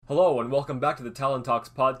Hello and welcome back to the Talent Talks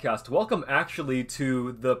podcast. Welcome actually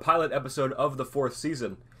to the pilot episode of the 4th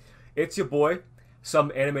season. It's your boy,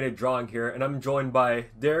 Some Animated Drawing here, and I'm joined by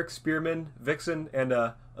Derek Spearman, Vixen, and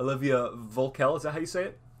Olivia Volkel. Is that how you say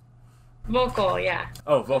it? Vocal, yeah.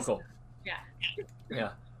 Oh, Vocal. Yeah. Yeah.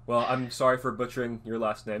 Well, I'm sorry for butchering your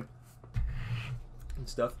last name and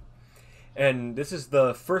stuff. And this is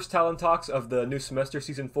the first Talent Talks of the new semester,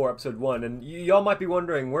 season 4, episode 1. And y'all might be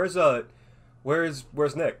wondering, where's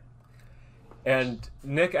Nick? And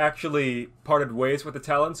Nick actually parted ways with the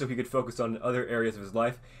Talon so he could focus on other areas of his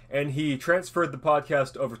life, and he transferred the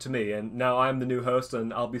podcast over to me, and now I'm the new host,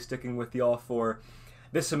 and I'll be sticking with y'all for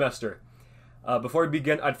this semester. Before we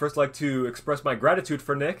begin, I'd first like to express my gratitude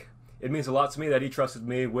for Nick. It means a lot to me that he trusted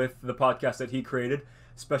me with the podcast that he created,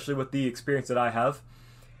 especially with the experience that I have.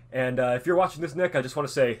 And if you're watching this, Nick, I just want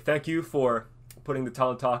to say thank you for putting the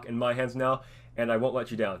Talent Talk in my hands now, and I won't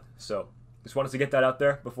let you down. So just wanted to get that out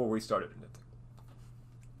there before we started.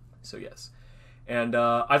 So yes. And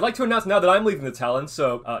I'd like to announce now that I'm leaving the Talon,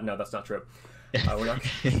 so no, that's not true. We're not.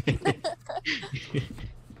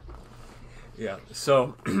 Yeah,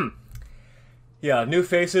 so yeah, new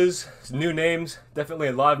faces, new names, definitely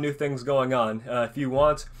a lot of new things going on. If you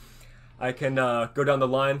want, I can go down the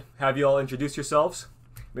line, have you all introduce yourselves,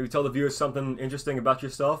 maybe tell the viewers something interesting about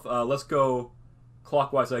yourself. Let's go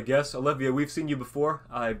clockwise, I guess. Olivia, we've seen you before.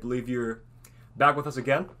 I believe you're back with us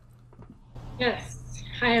again. Yes.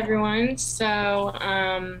 Hi, everyone. So,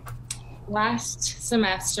 last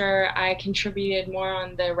semester I contributed more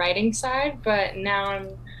on the writing side, but now I'm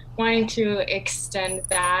wanting to extend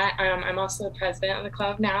that. I'm also the president of the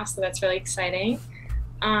club now, so that's really exciting.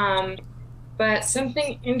 But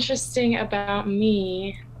something interesting about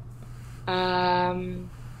me, I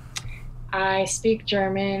speak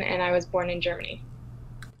German and I was born in Germany.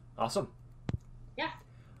 Awesome. Yeah.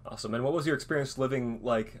 Awesome. And what was your experience living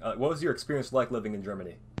like? What was your experience like living in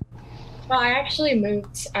Germany? Well, I actually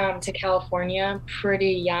moved to California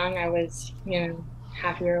pretty young. I was,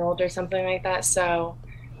 half a year old or something like that. So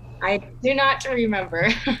I do not remember.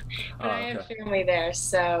 But I have family there,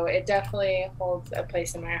 so it definitely holds a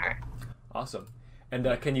place in my heart. Awesome.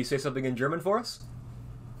 And can you say something in German for us?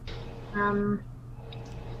 Let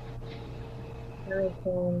me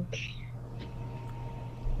think.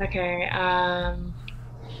 Okay.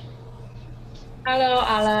 Hallo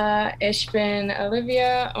alle, ich bin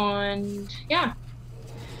Olivia, und yeah.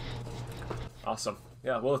 Awesome.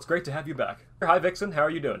 Yeah, well, it's great to have you back. Hi, Vixen. How are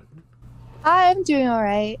you doing? Hi, I'm doing all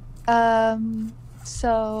right.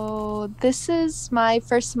 So this is my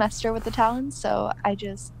first semester with the Talons, so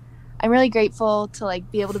I'm really grateful to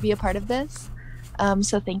be able to be a part of this.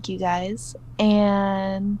 So thank you guys.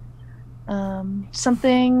 And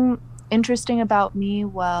something interesting about me,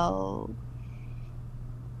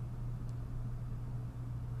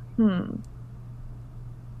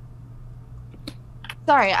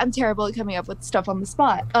 Sorry, I'm terrible at coming up with stuff on the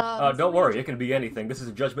spot. Don't worry, it can be anything. This is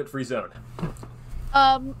a judgment-free zone.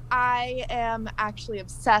 I am actually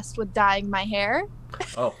obsessed with dyeing my hair.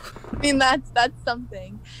 Oh. I mean, that's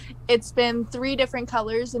something. It's been 3 different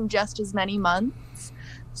colors in just as many months.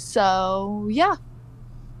 So, yeah.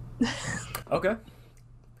 Okay.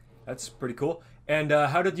 That's pretty cool. And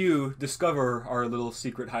how did you discover our little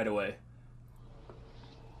secret hideaway?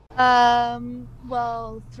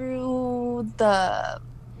 Well, through the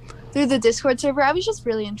Discord server, I was just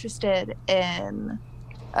really interested in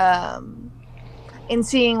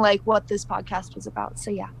seeing what this podcast was about.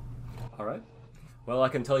 So yeah. All right. Well, I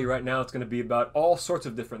can tell you right now, it's going to be about all sorts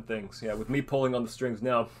of different things. Yeah, with me pulling on the strings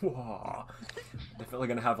now, definitely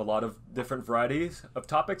going to have a lot of different varieties of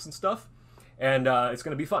topics and stuff, and it's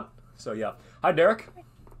going to be fun. So yeah. Hi, Derek.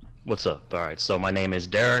 What's up? All right, so my name is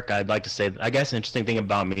Derek. I'd like to say, I guess, an interesting thing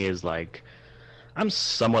about me is I'm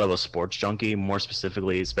somewhat of a sports junkie, more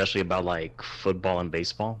specifically, especially about football and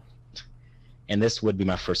baseball. And this would be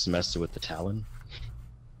my first semester with the Talon.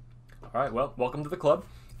 All right, well, welcome to the club.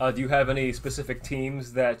 Do you have any specific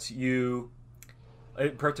teams that you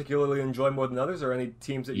particularly enjoy more than others, or any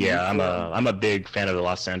teams that you? Yeah, I'm a big fan of the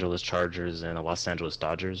Los Angeles Chargers and the Los Angeles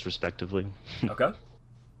Dodgers, respectively. Okay.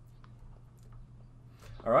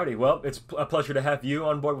 Alrighty, well, it's a pleasure to have you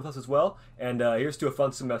on board with us as well, and here's to a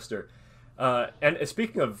fun semester. And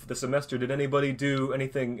speaking of the semester, did anybody do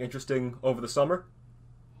anything interesting over the summer,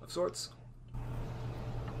 of sorts?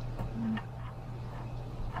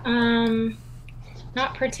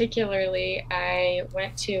 Not particularly. I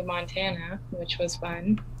went to Montana, which was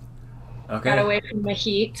fun. Okay. Got away from the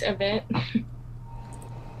heat a bit.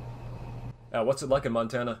 What's it like in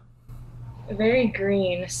Montana? Very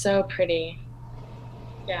green, so pretty.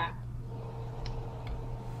 Yeah.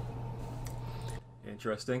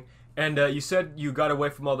 Interesting. And you said you got away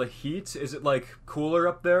from all the heat. Is it like cooler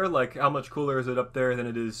up there? Like how much cooler is it up there than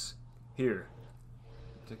it is here?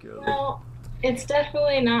 Particularly. Well, it's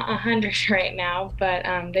definitely not 100 right now, but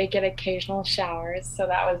they get occasional showers, so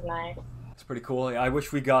that was nice. It's pretty cool. I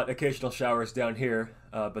wish we got occasional showers down here,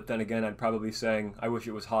 but then again, I'd probably be saying I wish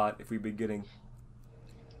it was hot if we'd be getting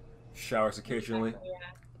showers occasionally.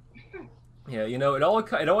 Yeah. Yeah, you know, it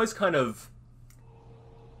always kind of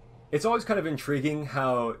it's always kind of intriguing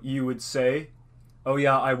how you would say, "Oh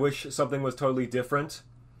yeah, I wish something was totally different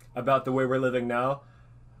about the way we're living now."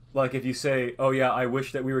 Like if you say, "Oh yeah, I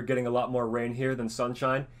wish that we were getting a lot more rain here than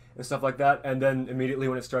sunshine," and stuff like that, and then immediately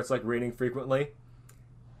when it starts like raining frequently,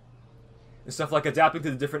 and stuff like adapting to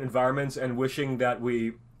the different environments and wishing that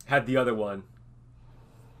we had the other one.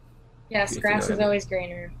 Yes, If you grass know is what I mean. always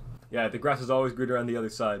greener. Yeah, the grass is always greener on the other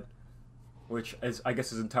side, which is, I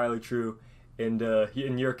guess, is entirely true in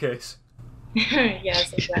your case.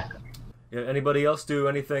 Yes, exactly. Yeah, anybody else do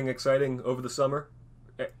anything exciting over the summer?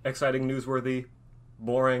 Exciting, newsworthy,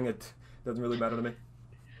 boring? It doesn't really matter to me.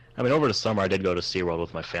 I mean, over the summer I did go to SeaWorld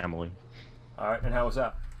with my family. All right, and how was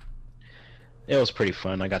that? It was pretty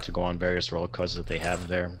fun. I got to go on various roller coasters that they have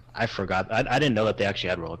there. I forgot. I didn't know that they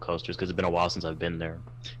actually had roller coasters because it's been a while since I've been there.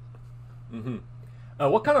 Mm-hmm.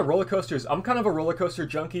 What kind of roller coasters? I'm kind of a roller coaster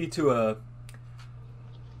junkie to a...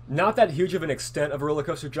 Not that huge of an extent of a roller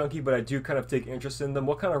coaster junkie, but I do kind of take interest in them.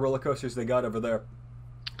 What kind of roller coasters they got over there?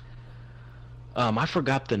 I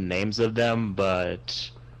forgot the names of them, but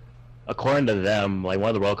according to them, like one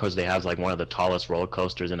of the roller coasters they have is like one of the tallest roller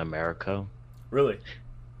coasters in America. Really?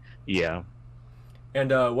 Yeah.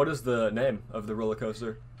 And what is the name of the roller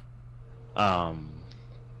coaster? I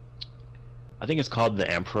think it's called the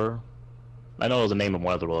Emperor. I know it was the name of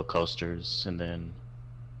one of the roller coasters, and then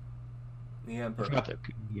The I Emperor. forgot the,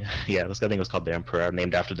 yeah, this guy, I think it was called the Emperor,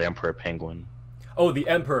 named after the Emperor Penguin. Oh, the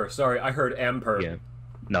Emperor. Sorry, I heard Emperor. Yeah,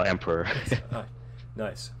 no, Emperor.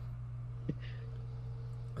 Nice.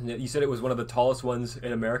 And you said it was one of the tallest ones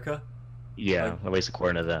in America? Yeah, at least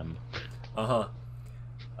according to them. Uh-huh.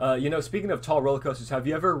 You know, speaking of tall roller coasters, have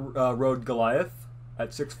you ever rode Goliath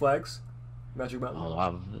at Six Flags Magic Mountain?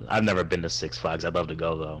 Oh, I've never been to Six Flags. I'd love to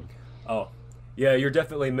go though. Oh, yeah, you're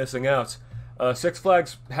definitely missing out. Six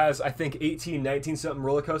Flags has, I think, 18, 19 something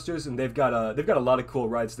roller coasters, and they've got a lot of cool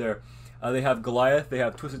rides there. They have Goliath, they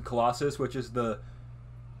have Twisted Colossus, which is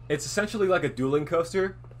it's essentially like a dueling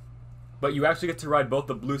coaster, but you actually get to ride both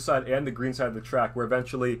the blue side and the green side of the track, where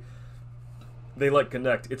eventually they like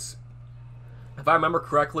connect. It's, if I remember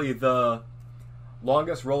correctly, the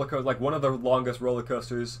longest roller coaster, like one of the longest roller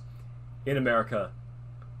coasters in America.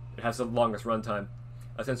 It has the longest runtime.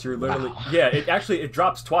 Since you're literally, Wow. yeah, it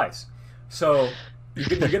drops twice. So you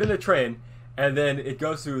get in a train, and then it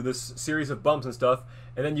goes through this series of bumps and stuff,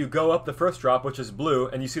 and then you go up the first drop, which is blue,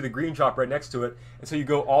 and you see the green drop right next to it, and so you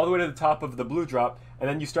go all the way to the top of the blue drop, and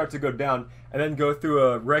then you start to go down, and then go through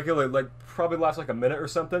a regular, like probably lasts like a minute or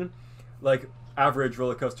something, like average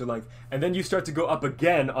roller coaster length, and then you start to go up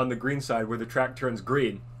again on the green side where the track turns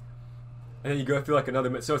green, and then you go through like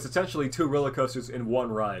another minute. So it's essentially two roller coasters in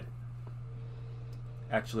one ride.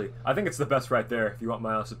 Actually, I think it's the best right there, if you want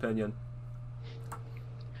my honest opinion.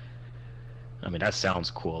 I mean, that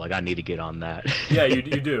sounds cool. Like I need to get on that. Yeah, you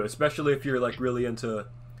do, especially if you're like really into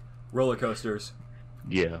roller coasters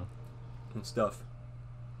Yeah. and stuff.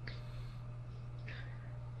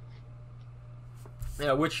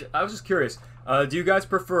 Yeah, which I was just curious. Do you guys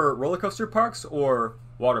prefer roller coaster parks or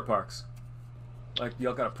water parks? Like,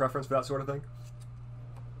 y'all got a preference for that sort of thing?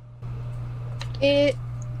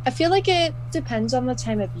 I feel like it depends on the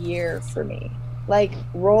time of year for me. Like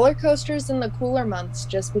roller coasters in the cooler months,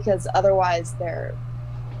 just because otherwise they're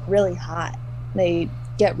really hot. They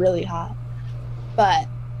get really hot. But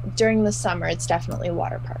during the summer, it's definitely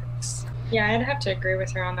water parks. Yeah, I'd have to agree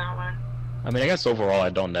with her on that one. I mean, I guess overall I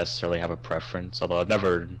don't necessarily have a preference, although I've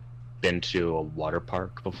never been to a water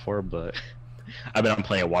park before, but I've been on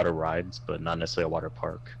plenty of water rides, but not necessarily a water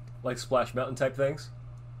park. Like Splash Mountain type things?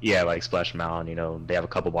 Yeah, like Splash Mountain, you know, they have a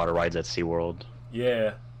couple water rides at SeaWorld.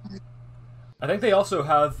 Yeah. I think they also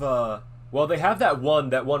have, well, they have that one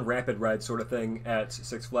rapid ride sort of thing at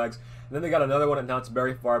Six Flags. And then they got another one at Knott's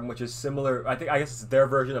Berry Farm, which is similar. I guess it's their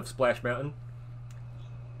version of Splash Mountain.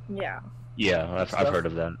 Yeah. Yeah, I've heard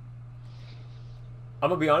of that. I'm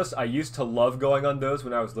gonna be honest, I used to love going on those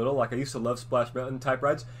when I was little. Like, I used to love Splash Mountain type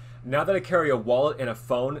rides. Now that I carry a wallet and a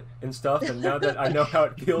phone and stuff, and now that I know how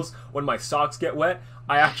it feels when my socks get wet,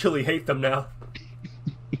 I actually hate them now.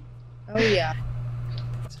 Oh yeah.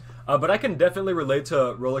 But I can definitely relate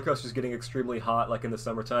to roller coasters getting extremely hot, like in the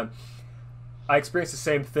summertime. I experience the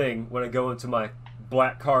same thing when I go into my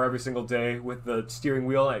black car every single day with the steering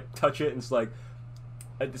wheel, and I touch it, and it's like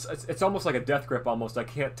it's almost like a death grip. Almost, I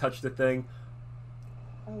can't touch the thing.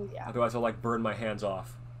 Oh yeah. Otherwise, I'll like burn my hands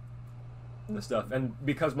off. And stuff. And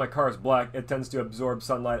because my car is black, it tends to absorb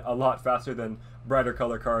sunlight a lot faster than brighter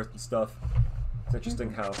color cars and stuff. It's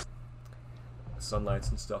interesting how sunlights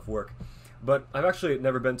and stuff work. But I've actually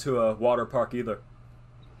never been to a water park either.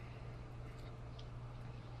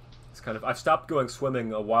 It's kind of, I've stopped going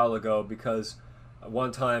swimming a while ago because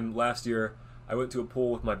one time last year I went to a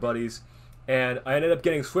pool with my buddies and I ended up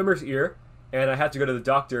getting swimmer's ear, and I had to go to the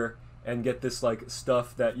doctor and get this like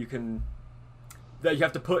stuff that you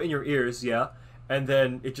have to put in your ears, yeah, and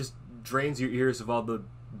then it just drains your ears of all the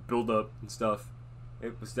buildup and stuff.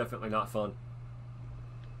 It was definitely not fun.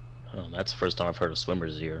 Oh, that's the first time I've heard of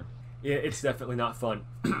swimmer's ear. Yeah, it's definitely not fun.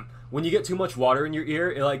 When you get too much water in your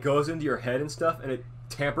ear, it like goes into your head and stuff, and it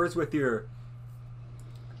tampers with your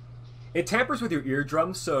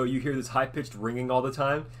eardrums, so you hear this high-pitched ringing all the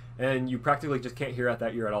time, and you practically just can't hear out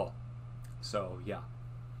that ear at all. So yeah.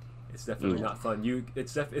 It's definitely not fun.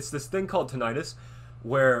 It's this thing called tinnitus,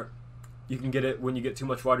 where you can get it when you get too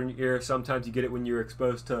much water in your ear. Sometimes you get it when you're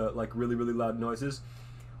exposed to like really, really loud noises.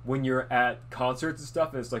 When you're at concerts and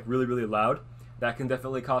stuff, and it's like really, really loud, that can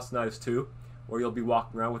definitely cause tinnitus too. Or you'll be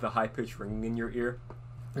walking around with a high pitched ringing in your ear.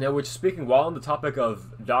 Now, which speaking while on the topic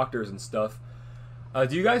of doctors and stuff,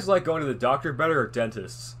 do you guys like going to the doctor better or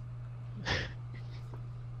dentists?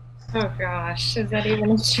 Oh gosh, is that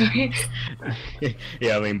even a choice?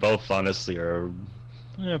 Yeah, I mean both honestly are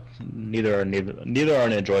neither are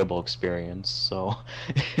an enjoyable experience. So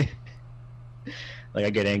like I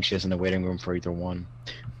get anxious in the waiting room for either one.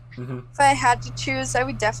 Mm-hmm. If I had to choose, I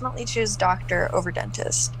would definitely choose doctor over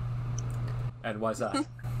dentist. And why's that?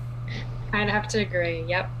 I'd have to agree.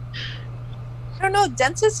 Yep. I don't know.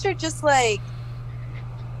 Dentists are just like,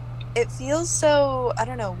 it feels so, I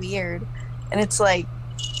don't know, weird, and it's like.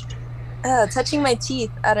 Touching my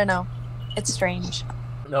teeth, I don't know. It's strange.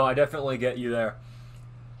 No, I definitely get you there.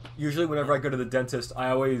 Usually whenever I go to the dentist,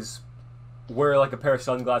 I always wear like a pair of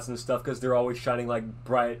sunglasses and stuff because they're always shining like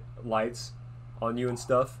bright lights on you and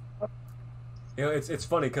stuff. You know, it's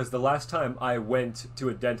funny because the last time I went to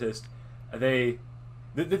a dentist, this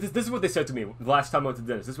is what they said to me. The last time I went to the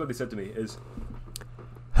dentist, this is what they said to me is,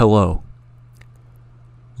 "Hello.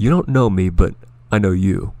 You don't know me, but I know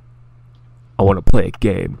you. I want to play a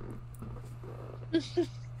game."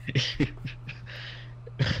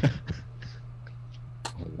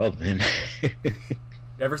 Well then.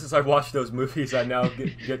 Ever since I've watched those movies, I now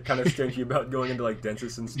get kind of stingy about going into like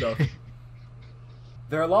dentists and stuff.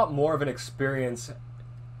 They're a lot more of an experience,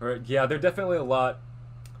 they're definitely a lot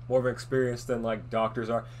more of an experience than like doctors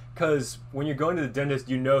are. Because when you're going to the dentist,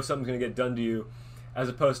 you know something's gonna get done to you, as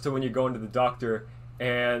opposed to when you're going to the doctor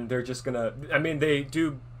and they're just gonna. I mean, they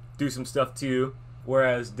do some stuff to you.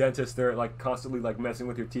 Whereas dentists, they're like constantly like messing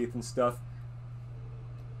with your teeth and stuff.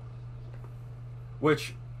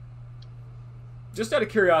 Which, just out of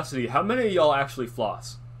curiosity, how many of y'all actually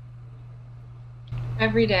floss?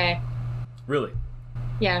 Every day. Really?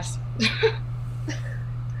 Yes.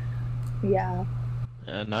 Yeah.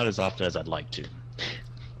 Not as often as I'd like to.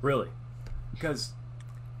 Really? Because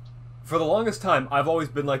for the longest time, I've always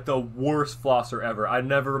been like the worst flosser ever. I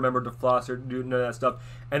never remembered to floss or do none of that stuff.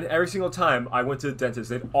 And every single time I went to the dentist,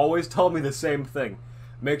 they'd always tell me the same thing.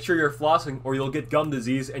 Make sure you're flossing or you'll get gum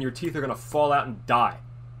disease and your teeth are going to fall out and die.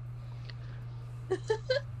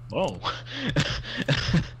 Oh.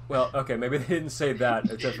 Well, okay, maybe they didn't say that.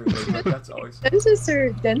 It's everything, but that's always... Dentists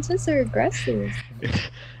are aggressive.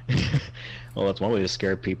 Well, that's one way to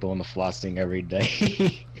scare people into flossing every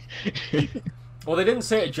day. Well, they didn't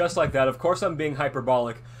say it just like that. Of course I'm being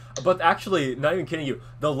hyperbolic. But actually, not even kidding you,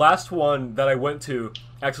 the last one that I went to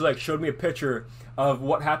actually like showed me a picture of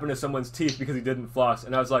what happened to someone's teeth because he didn't floss.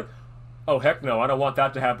 And I was like, oh, heck no, I don't want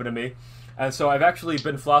that to happen to me. And so I've actually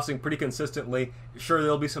been flossing pretty consistently. Sure,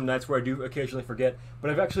 there'll be some nights where I do occasionally forget.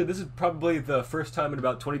 But this is probably the first time in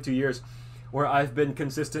about 22 years where I've been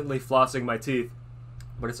consistently flossing my teeth.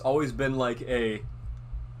 But it's always been it's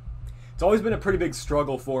always been a pretty big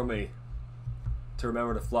struggle for me to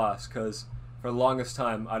remember to floss, because for the longest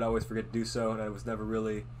time I'd always forget to do so, and I was never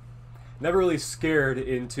really scared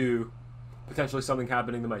into potentially something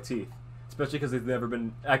happening to my teeth, especially because they've never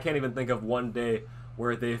been. I can't even think of one day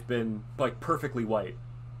where they've been like perfectly white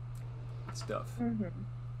and stuff. Mm-hmm.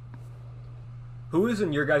 Who is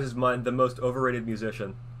in your guys' mind the most overrated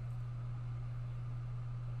musician?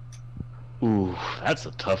 Ooh, that's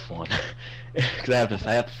a tough one. Because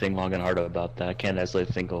I have to think long and hard about that. I can't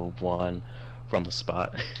necessarily think of one from the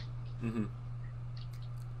spot. Mm-hmm.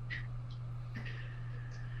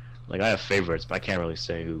 Like I have favorites, but I can't really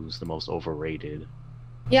say who's the most overrated.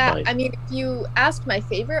 Yeah, Like- I mean, if you ask my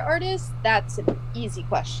favorite artist, that's an easy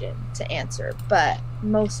question to answer. But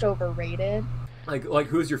most overrated, Like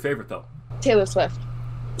who's your favorite though? Taylor Swift.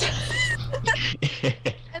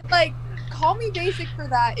 And like, call me basic for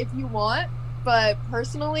that if you want, but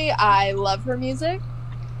personally, I love her music.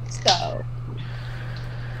 So,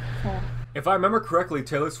 If I remember correctly,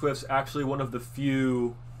 Taylor Swift's actually one of the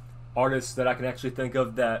few artists that I can actually think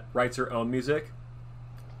of that writes her own music.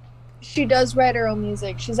 she does write her own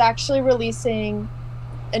music. She's actually releasing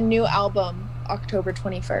a new album October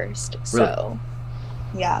 21st. So,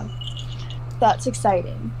 yeah, that's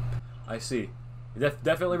exciting. I see.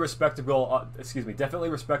 Definitely respectable. Definitely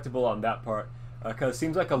respectable on that part, because it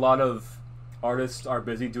seems like a lot of artists are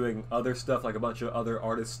busy doing other stuff, like a bunch of other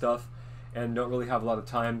artist stuff, and don't really have a lot of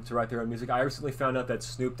time to write their own music. I recently found out that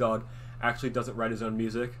Snoop Dogg actually doesn't write his own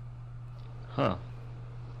music. Huh.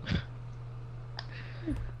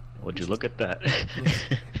 Would you look at that?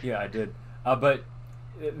 Yeah, I did. But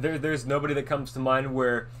there's nobody that comes to mind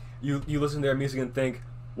where you listen to their music and think,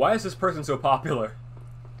 why is this person so popular?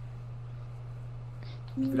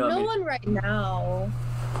 know what I No mean? one right now,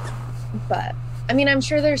 but I mean, I'm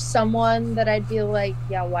sure there's someone that I'd be like,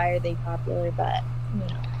 yeah, why are they popular? But you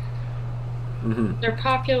know. Mm-hmm. They're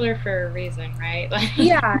popular for a reason, right? Like,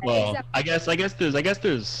 Yeah, Well, exactly. I guess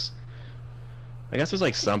there's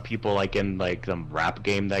like some people like in like the rap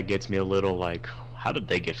game that gets me a little like, how did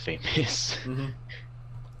they get famous? Mm-hmm.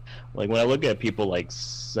 Like when I look at people like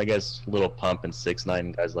I guess Lil Pump and 6ix9ine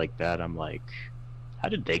and guys like that, I'm like, how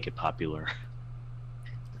did they get popular?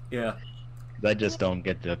 Yeah. I just don't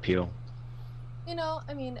get the appeal. You know,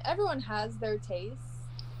 I mean, everyone has their tastes,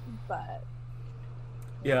 but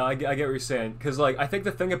Yeah, I get what you're saying. Because, like, I think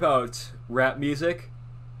the thing about rap music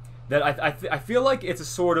that I feel like it's a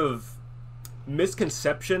sort of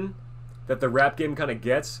misconception that the rap game kind of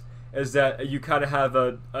gets is that you kind of have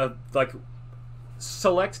a like,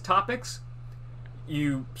 select topics,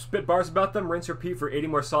 you spit bars about them, rinse repeat for 80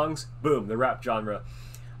 more songs, boom, the rap genre.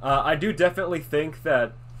 I do definitely think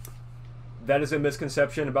that is a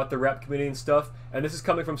misconception about the rap community and stuff, and this is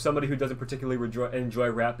coming from somebody who doesn't particularly enjoy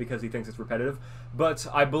rap because he thinks it's repetitive. But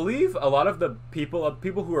I believe a lot of the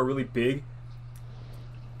people who are really big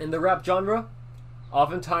in the rap genre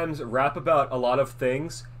oftentimes rap about a lot of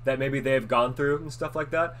things that maybe they have gone through and stuff like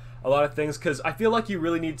that. A lot of things, because I feel like you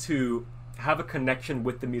really need to have a connection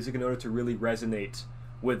with the music in order to really resonate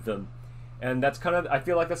with them. And that's kind of, I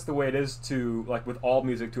feel like that's the way it is to, like, with all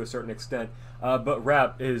music to a certain extent. But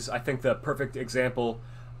rap is, I think, the perfect example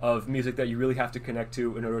of music that you really have to connect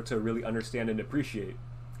to in order to really understand and appreciate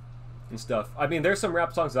and stuff. I mean, there's some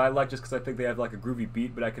rap songs that I like just because I think they have, like, a groovy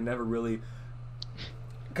beat, but I can never really,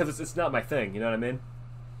 because it's not my thing, you know what I mean?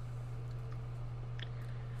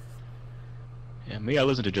 Yeah, me, I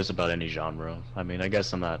listen to just about any genre. I mean, I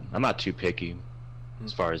guess I'm not too picky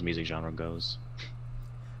as far as music genre goes.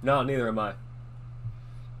 No, neither am I.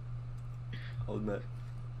 I'll admit.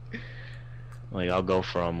 Like, I'll go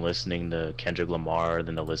from listening to Kendrick Lamar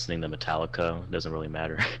then to listening to Metallica. It doesn't really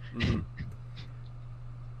matter. Mm-hmm.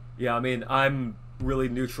 Yeah, I mean, I'm really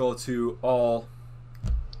neutral to all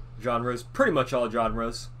genres, pretty much all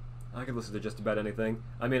genres. I can listen to just about anything.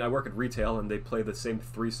 I mean, I work at retail and they play the same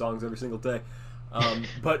 3 songs every single day.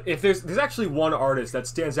 But if there's actually one artist that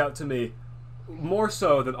stands out to me more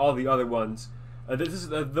so than all the other ones. This is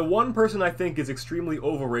the one person I think is extremely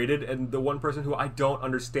overrated, and the one person who I don't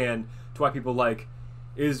understand to why people like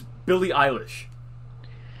is Billie Eilish.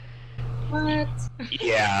 what?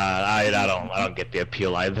 Yeah, I don't get the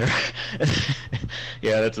appeal either.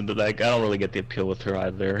 Yeah, that's like I don't really get the appeal with her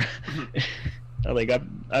either. Like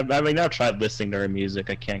I mean, I've tried listening to her music.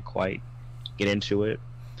 I can't quite get into it.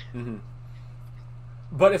 Mm-hmm.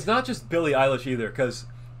 But it's not just Billie Eilish either, because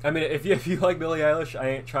I mean, if you like Billie Eilish, I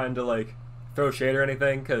ain't trying to like throw shade or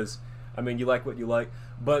anything, because I mean, you like what you like.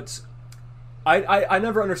 But I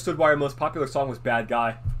never understood why her most popular song was "Bad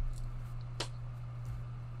Guy."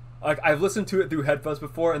 Like, I've listened to it through headphones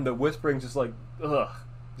before, and the whispering just like, ugh,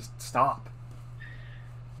 just stop.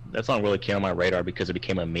 That song really came on my radar because it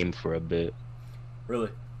became a meme for a bit. Really.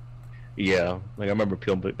 Yeah, like I remember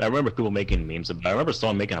people making memes about it. I remember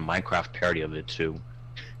someone making a Minecraft parody of it too.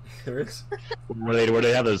 There is. Where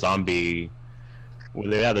they have the zombie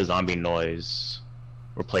noise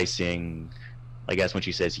replacing, I guess when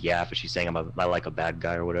she says yeah, but she's saying I like a bad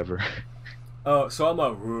guy or whatever. Oh, so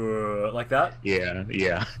I'm like that?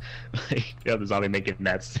 Yeah. Like, you have the zombie making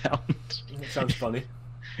that sound. It sounds funny.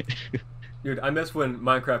 Dude, I miss when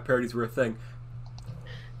Minecraft parodies were a thing.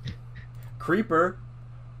 Creeper.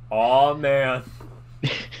 Aw, man.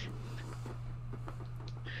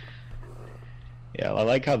 Yeah, I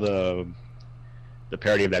like how the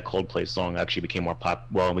parody of that Coldplay song actually became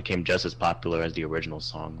became just as popular as the original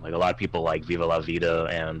song. Like a lot of people like Viva La Vida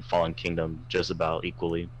and Fallen Kingdom just about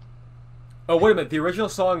equally. Oh, wait a minute. The original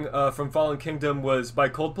song from Fallen Kingdom was by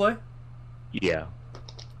Coldplay? Yeah.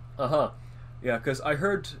 Uh-huh. Yeah, because I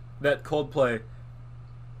heard that Coldplay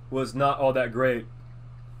was not all that great.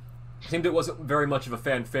 It seemed it wasn't very much of a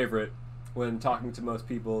fan favorite when talking to most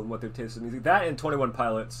people and what their taste in music. That and 21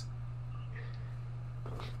 Pilots.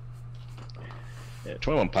 Yeah,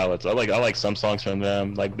 21 Pilots. I like some songs from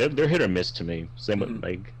them. Like they're hit or miss to me. Same with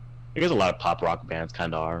like I guess a lot of pop rock bands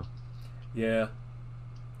kind of are. Yeah.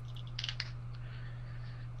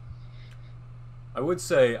 I would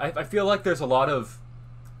say I feel like there's a lot of,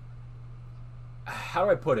 how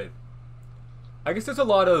do I put it? I guess there's a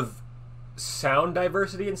lot of sound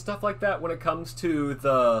diversity and stuff like that when it comes to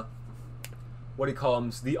the, what do you call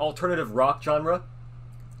them, the alternative rock genre.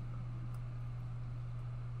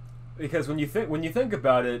 Because when you think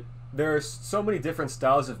about it, there's so many different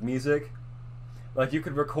styles of music. Like you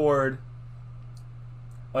could record,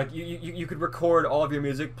 like you could record all of your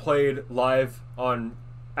music played live on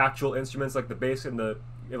actual instruments like the bass and the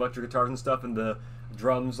electric guitars and stuff and the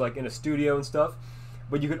drums like in a studio and stuff.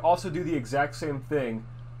 But you could also do the exact same thing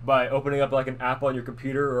by opening up like an app on your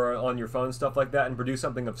computer or on your phone, stuff like that, and produce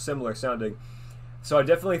something of similar sounding. So I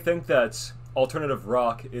definitely think that alternative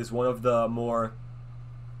rock is one of the more,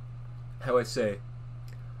 how do I say,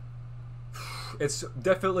 it's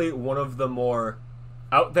definitely one of the more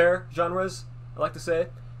out there genres, I like to say,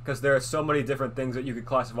 because there are so many different things that you could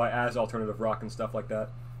classify as alternative rock and stuff like that.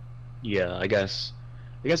 Yeah, I guess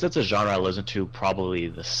that's a genre I listen to probably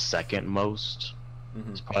the second most.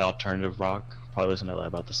 It's probably alternative rock. Probably listen to that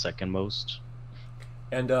about the second most.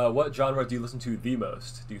 And what genre do you listen to the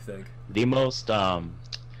most, do you think? The most, I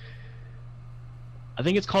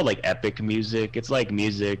think it's called like epic music. It's like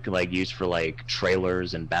music like used for like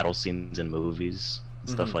trailers and battle scenes in movies and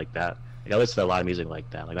stuff like that. Like, I listen to a lot of music like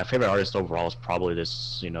that. Like my favorite artist overall is probably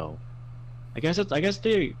this, I guess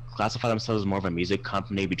they classify themselves as more of a music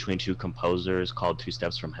company between two composers called Two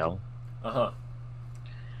Steps from Hell. Uh-huh.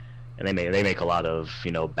 And they make a lot of,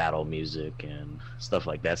 battle music and stuff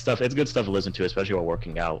like that. It's good stuff to listen to, especially while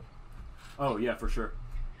working out. Oh yeah, for sure.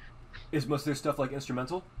 Is most of their stuff like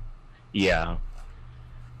instrumental? Yeah.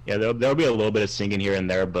 Yeah, there'll be a little bit of singing here and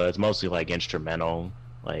there, but it's mostly like instrumental,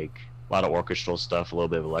 like a lot of orchestral stuff, a little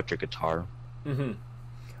bit of electric guitar.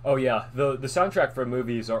 Oh yeah, the soundtrack for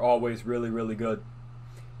movies are always really, really good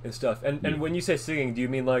and stuff. And when you say singing, do you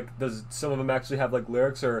mean like, does some of them actually have like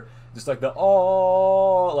lyrics or just like the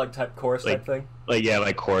like type chorus type thing? Like yeah,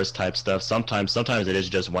 like chorus type stuff. Sometimes it is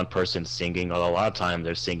just one person singing, although a lot of times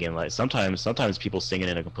they're singing like sometimes people singing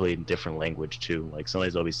in a completely different language too. Like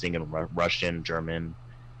sometimes they'll be singing Russian, German,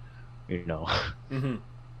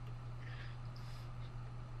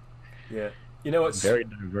 Yeah. It's very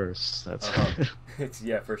diverse. That's it's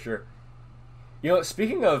yeah, for sure.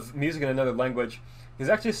 Speaking of music in another language, there's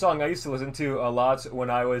actually a song I used to listen to a lot when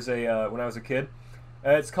I was a kid.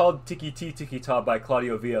 It's called Tiki Ti Tiki Ta by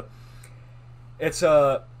Claudio Villa. It's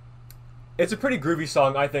a pretty groovy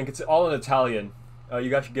song, I think. It's all in Italian. You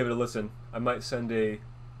guys should give it a listen. I might send a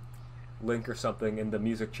link or something in the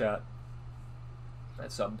music chat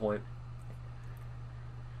at some point.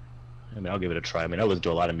 I mean, I'll give it a try. I mean, I listen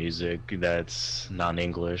to a lot of music that's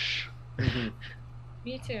non-English.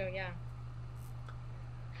 Me too, yeah.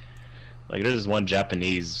 Like, there's this one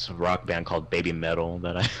Japanese rock band called Baby Metal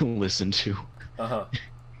that I listen to. Uh-huh.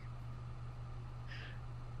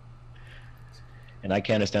 And I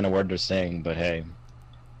can't understand a word they're saying, but hey,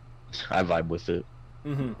 I vibe with it.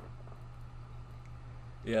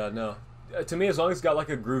 Yeah, no. To me, as long as it's got like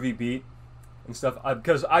a groovy beat and stuff,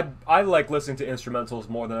 because I like listening to instrumentals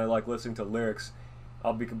more than I like listening to lyrics.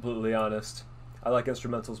 I'll be completely honest. I like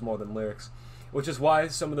instrumentals more than lyrics, which is why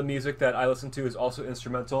some of the music that I listen to is also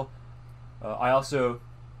instrumental. I also,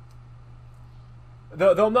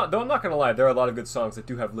 though I'm not gonna lie, there are a lot of good songs that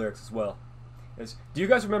do have lyrics as well. Do you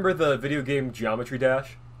guys remember the video game Geometry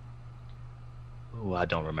Dash? Oh, I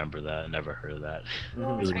don't remember that. I never heard of that.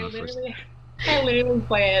 I literally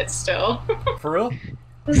play it still. For real?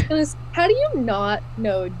 How do you not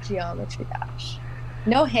know Geometry Dash?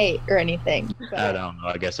 No hate or anything. But... I don't know.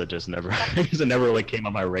 I guess it just never. It never really came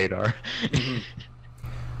on my radar.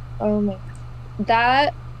 Oh my!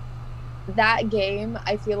 That game,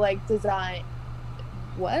 I feel like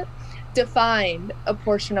defined a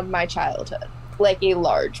portion of my childhood, like a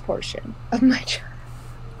large portion of my childhood.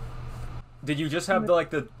 Did you just have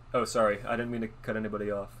Oh, sorry, I didn't mean to cut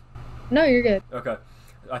anybody off. No, you're good. Okay.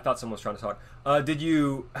 I thought someone was trying to talk. Did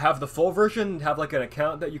you have the full version, have like an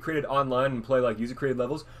account that you created online and play like user-created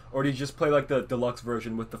levels, or did you just play like the deluxe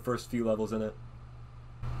version with the first few levels in it?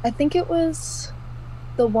 I think it was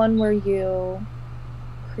the one where you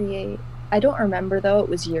create. I don't remember though. It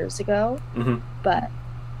was years ago, but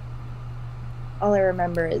all I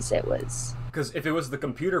remember is it was. Because if it was the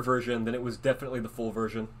computer version, then it was definitely the full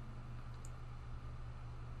version.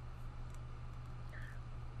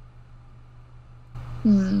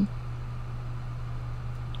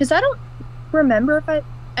 Because I don't remember if I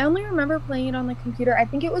only remember playing it on the computer. I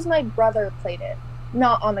think it was my brother played it.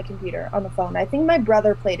 Not on the computer, on the phone. I think my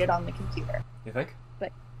brother played it on the computer. You think?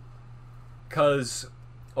 But because,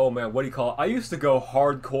 oh man, what do you call it? I used to go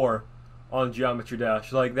hardcore on Geometry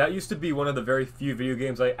Dash. Like, that used to be one of the very few video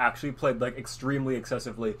games I actually played, like, extremely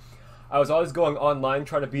excessively. I was always going online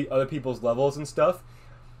trying to beat other people's levels and stuff.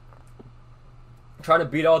 Trying to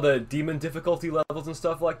beat all the demon difficulty levels and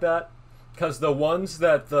stuff like that. Because the ones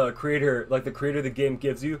that the creator of the game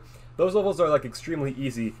gives you, those levels are, like, extremely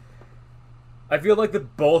easy. I feel like the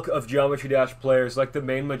bulk of Geometry Dash players, like the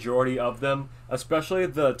main majority of them, especially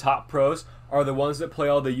the top pros, are the ones that play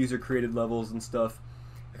all the user-created levels and stuff.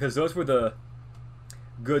 Because those were the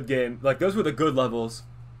good game, like those were the good levels.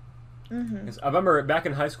 I remember back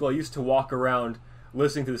in high school, I used to walk around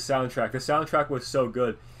listening to the soundtrack. The soundtrack was so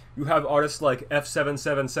good. You have artists like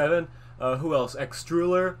F777, who else?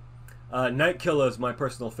 Xtruller, Nightkiller is my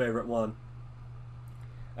personal favorite one.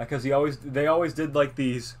 Because they always did like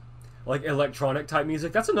these, like electronic type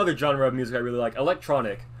music. That's another genre of music I really like,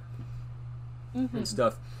 electronic and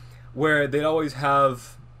stuff, where they'd always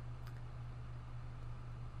have.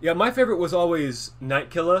 Yeah, my favorite was always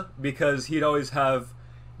Nightkiller because he'd always have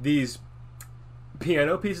these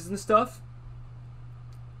piano pieces and stuff.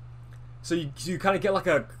 So you kind of get like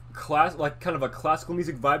a kind of a classical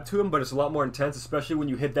music vibe to him, but it's a lot more intense, especially when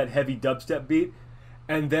you hit that heavy dubstep beat,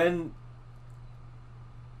 and then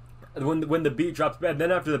when the beat drops, and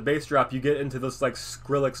then after the bass drop, you get into this like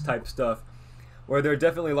Skrillex type stuff, where there are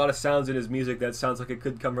definitely a lot of sounds in his music that sounds like it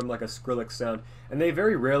could come from like a Skrillex sound, and they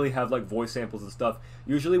very rarely have like voice samples and stuff.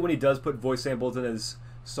 Usually when he does put voice samples in his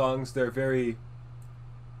songs, they're very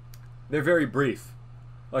brief.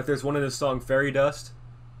 Like there's one in his song Fairy Dust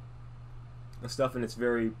and stuff, and it's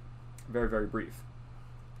very, very, very brief.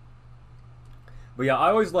 But yeah,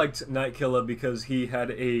 I always liked Nightkiller because he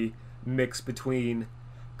had a mix between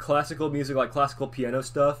classical music, like classical piano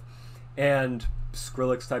stuff, and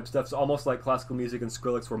Skrillex type stuff. So almost like classical music and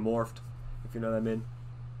Skrillex were morphed, if you know what I mean.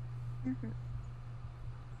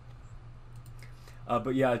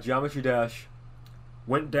 But yeah, Geometry Dash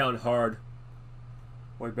went down hard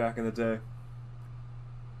way back in the day.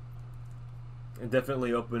 It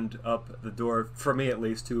definitely opened up the door, for me at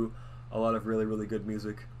least, to a lot of really, really good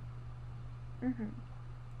music.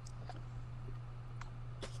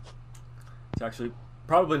 It's actually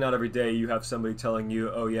probably not every day you have somebody telling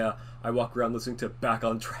you, oh yeah, I walk around listening to Back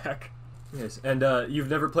on Track. Yes, and you've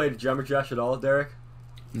never played Geometry Dash at all, Derek?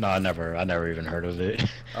 No, I never even heard of it.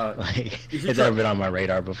 Like, it's try... never been on my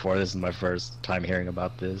radar before. This is my first time hearing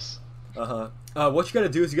about this. What you gotta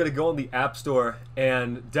do is you gotta go on the App Store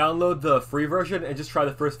and download the free version and just try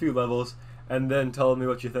the first few levels and then tell me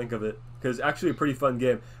what you think of it. Because it's actually a pretty fun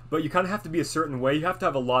game. But you kind of have to be a certain way. You have to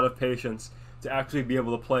have a lot of patience to actually be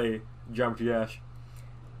able to play Geometry Dash.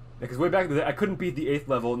 Because way back in the day, I couldn't beat the 8th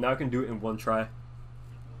level, now I can do it in one try.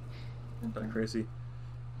 Kind of crazy.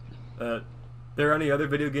 There any other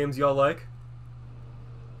video games y'all like?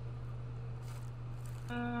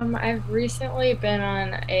 I've recently been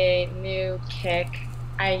on a new kick.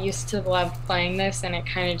 I used to love playing this and it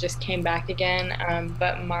kind of just came back again,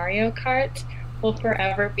 but Mario Kart will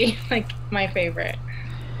forever be like my favorite.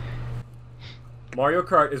 Mario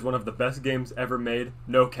Kart is one of the best games ever made,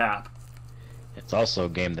 no cap. It's also a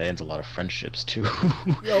game that ends a lot of friendships too.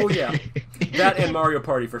 Oh yeah, that and Mario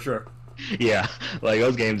Party for sure. Yeah, like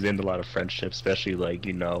those games end a lot of friendships, especially like,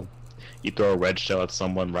 you know, you throw a red shell at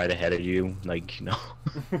someone right ahead of you, like, you know.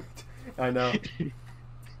 I know.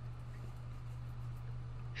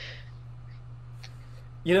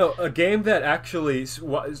 You know, a game that actually,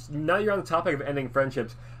 now you're on the topic of ending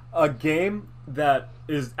friendships, a game that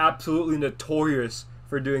is absolutely notorious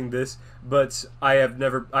for doing this, but I've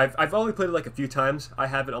only played it like a few times. I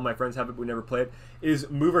have it, all my friends have it, but we never played it, is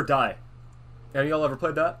Move or Die. Any of y'all ever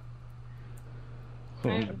played that?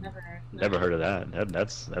 I've never heard of that.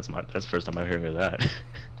 That's the first time I'm hearing of that.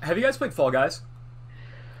 Have you guys played Fall Guys?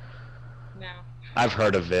 No. I've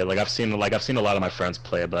heard of it. I've seen a lot of my friends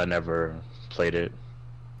play it, but I never played it.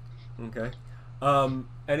 Okay.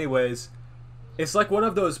 Anyways, it's like one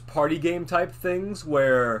of those party game type things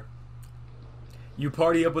where you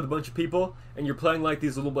party up with a bunch of people, and you're playing like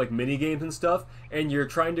these little like mini games and stuff, and you're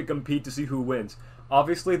trying to compete to see who wins.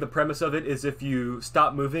 Obviously, the premise of it is if you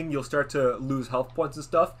stop moving, you'll start to lose health points and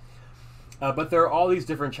stuff. But there are all these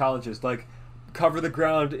different challenges, like cover the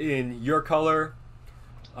ground in your color.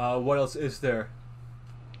 What else is there?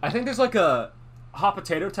 I think there's like a hot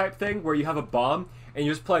potato type thing where you have a bomb and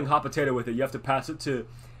you're just playing hot potato with it. You have to pass it to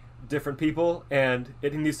different people and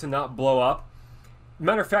it needs to not blow up.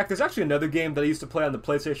 Matter of fact, there's actually another game that I used to play on the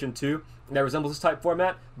PlayStation 2 that resembles this type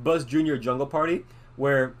format, Buzz Jr. Jungle Party,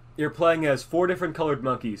 where you're playing as 4 different colored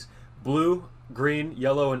monkeys, blue, green,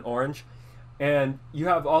 yellow, and orange. And you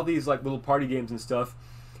have all these like little party games and stuff.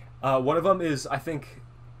 One of them is, I think,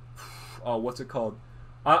 what's it called?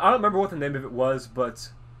 I don't remember what the name of it was, but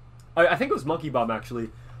I think it was Monkey Bomb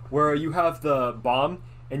actually, where you have the bomb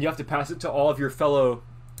and you have to pass it to all of your fellow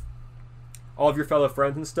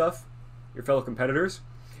friends and stuff, your fellow competitors,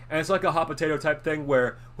 and it's like a hot potato type thing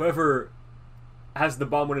where whoever has the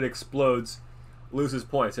bomb when it explodes loses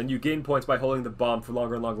points, and you gain points by holding the bomb for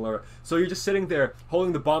longer and longer and longer. So you're just sitting there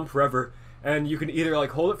holding the bomb forever, and you can either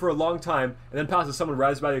like hold it for a long time and then pass it to someone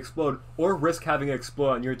right as about to explode, or risk having it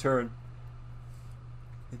explode on your turn.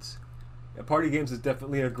 Party games is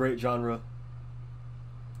definitely a great genre.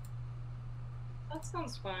 That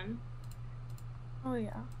sounds fun. Oh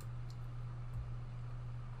yeah.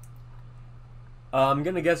 I'm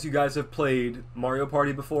gonna guess you guys have played Mario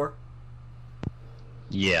Party before.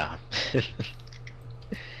 Yeah.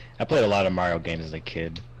 I played a lot of Mario games as a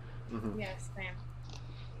kid. Mm-hmm. Yes, same.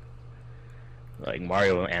 Like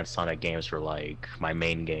Mario and Sonic games were like my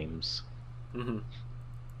main games. Mm-hmm.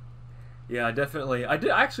 Yeah, definitely. I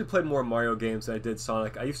actually played more Mario games than I did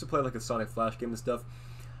Sonic. I used to play like a Sonic Flash game and stuff.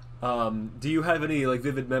 Do you have any like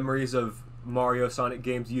vivid memories of Mario Sonic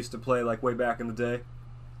games you used to play like way back in the day?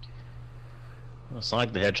 Well,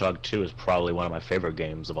 Sonic the Hedgehog 2 is probably one of my favorite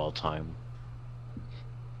games of all time.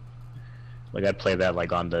 Like I'd play that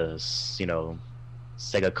like on the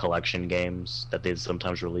Sega Collection games that they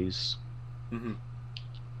sometimes release. Mm-hmm.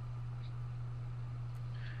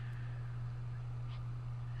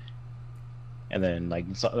 And then like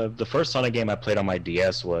the first Sonic game I played on my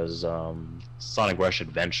DS was Sonic Rush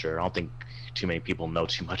Adventure. I don't think too many people know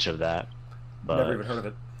too much of that. But Never even heard of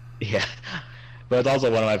it. yeah. But it's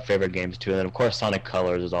also one of my favorite games too. And then of course Sonic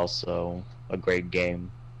Colors is also a great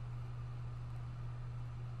game.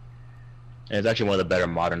 And it's actually one of the better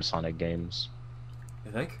modern Sonic games.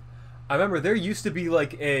 You think? I remember there used to be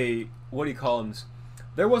like a, what do you call them?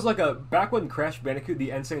 There was like a, back when Crash Bandicoot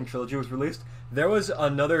the N. Sane Trilogy was released, there was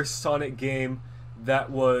another Sonic game that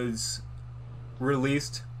was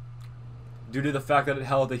released due to the fact that it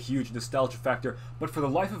held a huge nostalgia factor. But for the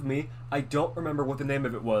life of me, I don't remember what the name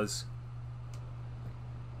of it was.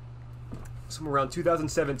 Somewhere around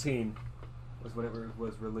 2017 was whenever it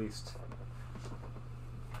was released.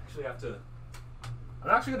 I'm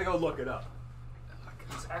actually gonna go look it up.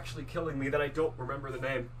 It's actually killing me that I don't remember the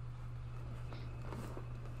name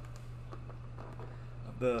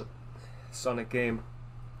of the Sonic game.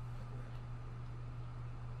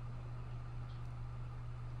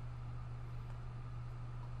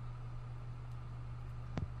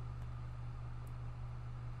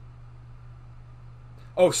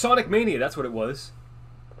 Oh, Sonic Mania, that's what it was.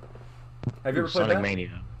 Have you ever played Sonic that?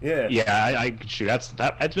 Mania? Yeah. Yeah, I shoot.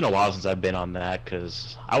 It's been a while since I've been on that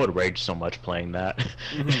because I would rage so much playing that.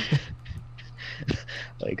 Mhm.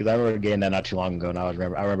 Like, cause I remember getting that not too long ago, and I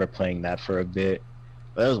remember playing that for a bit.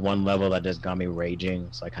 But there was one level that just got me raging,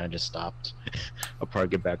 so I kind of just stopped. I'll probably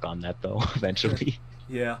get back on that though eventually.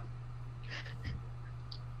 Yeah.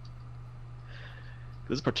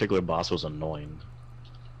 This particular boss was annoying.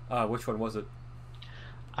 Which one was it?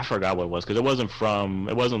 I forgot what it was because it wasn't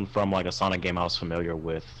from like a Sonic game I was familiar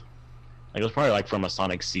with. Like it was probably like from a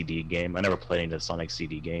Sonic CD game. I never played any of the Sonic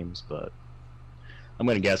CD games, but I'm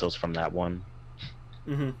gonna guess it was from that one.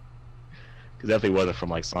 Mm-hmm. Because definitely wasn't from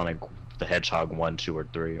like Sonic the Hedgehog 1, 2, or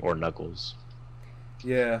 3, or Knuckles.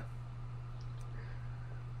 Yeah.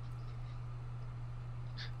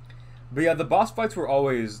 But yeah, the boss fights were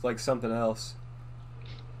always like something else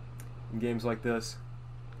in games like this.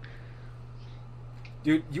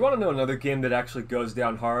 Dude, you want to know another game that actually goes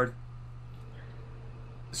down hard?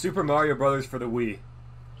 Super Mario Brothers for the Wii.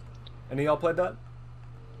 Any of y'all played that?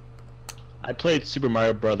 I played Super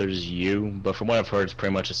Mario Brothers U, but from what I've heard, it's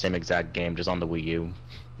pretty much the same exact game, just on the Wii U.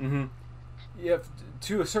 Mm-hmm. Yeah,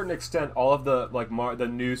 to a certain extent, all of the the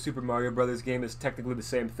new Super Mario Brothers game is technically the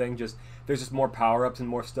same thing. Just there's just more power-ups and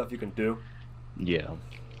more stuff you can do. Yeah.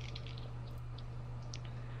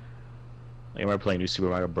 I remember playing New Super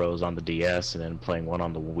Mario Bros. On the DS, and then playing one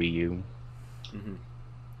on the Wii U. Mm-hmm.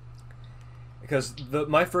 because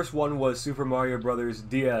my first one was Super Mario Brothers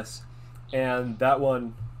DS, and that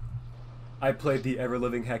one I played the ever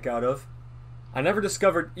living heck out of. I never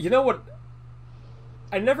discovered. You know what?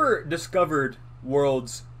 I never discovered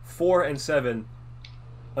Worlds 4 and 7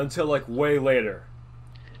 until like way later.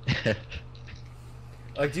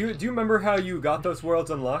 Like, do you remember how you got those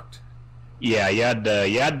worlds unlocked? Yeah,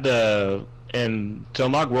 and to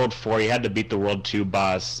unlock World 4, you had to beat the World 2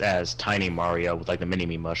 boss as Tiny Mario with like the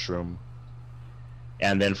Mini-Me mushroom.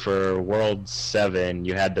 And then for World 7,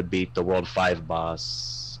 you had to beat the World 5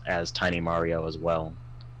 boss as Tiny Mario as well.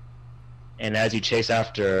 And as you chase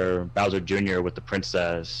after Bowser Jr. with the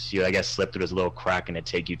princess, you, I guess, slip through this little crack and it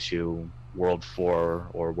take you to World 4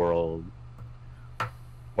 or World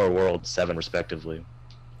 7, respectively.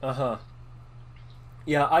 Uh-huh.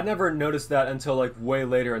 Yeah, I never noticed that until like way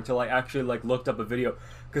later, until I actually like looked up a video.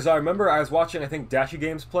 Because I remember I was watching, I think, Dashy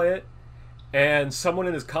Games play it, and someone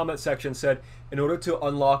in his comment section said, in order to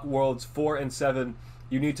unlock Worlds 4 and 7,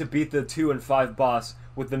 you need to beat the 2 and 5 boss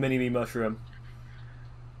with the Mini-Me mushroom.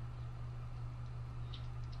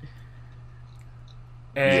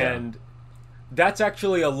 And that's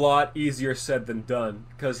actually a lot easier said than done,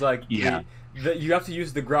 because like you have to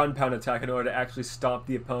use the ground pound attack in order to actually stomp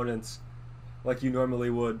the opponents like you normally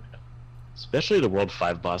would. Especially the World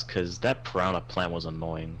 5 boss, because that piranha plant was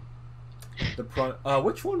annoying.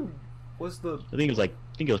 Which one was the? I think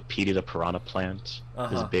it was Petey the piranha plant.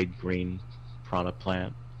 This big green piranha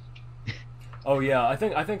plant. Oh yeah, I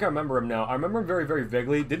think I remember him now. I remember him very, very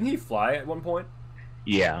vaguely. Didn't he fly at one point?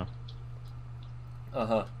 Yeah.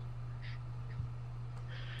 Uh-huh.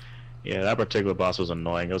 Yeah, that particular boss was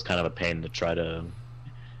annoying. It was kind of a pain to try to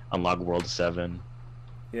unlock World 7.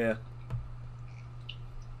 Yeah.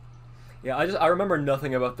 Yeah, I remember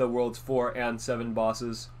nothing about the Worlds 4 and 7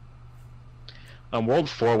 bosses. World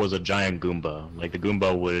 4 was a giant Goomba. Like, the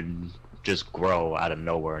Goomba would just grow out of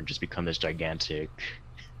nowhere and just become this gigantic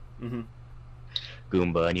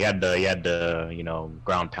Goomba. And you had the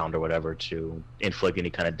ground pound or whatever to inflict any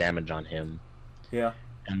kind of damage on him. Yeah.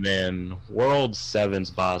 And then World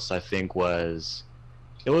 7's boss, I think, was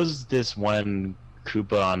this one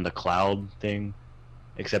Koopa on the cloud thing,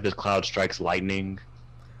 except his cloud strikes lightning.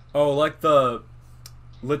 Oh, like the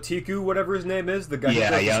Latiku, whatever his name is, the guy.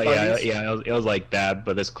 Yeah. It was like that,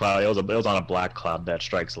 but this cloud, it was on a black cloud that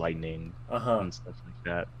strikes lightning and stuff like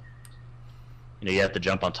that. You have to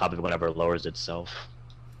jump on top of it whenever it lowers itself.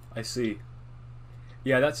 I see.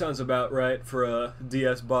 Yeah, that sounds about right for a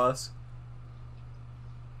DS boss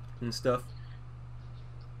and stuff.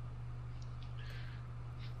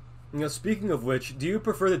 Speaking of which, do you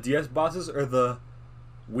prefer the DS bosses or the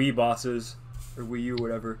Wii bosses? Or Wii U,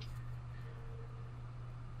 whatever.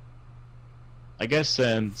 I guess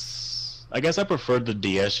I preferred the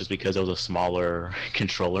DS just because it was a smaller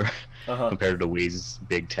controller compared to the Wii's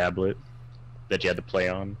big tablet that you had to play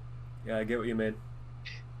on. Yeah, I get what you mean.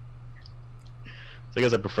 So I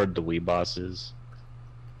guess I preferred the Wii bosses.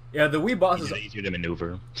 Yeah, the Wii bosses... easier to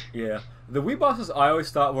maneuver. Yeah. The Wii bosses I always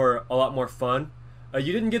thought were a lot more fun.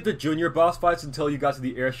 You didn't get the junior boss fights until you got to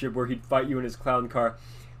the airship where he'd fight you in his clown car.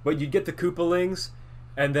 But you'd get the Koopalings,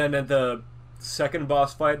 and then at the second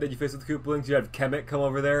boss fight that you face with the Koopalings, you have Kemet come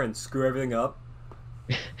over there and screw everything up.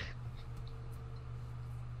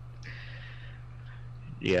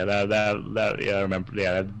 Yeah, I remember.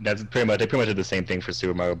 Yeah, that's pretty much. They pretty much did the same thing for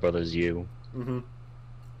Super Mario Brothers U.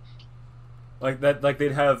 Like that. Like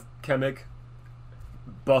they'd have Kemet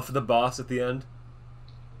buff the boss at the end.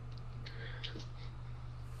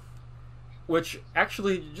 Which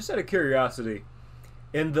actually, just out of curiosity,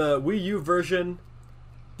 in the Wii U version,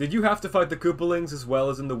 did you have to fight the Koopalings as well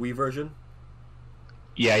as in the Wii version?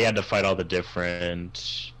 Yeah, you had to fight all the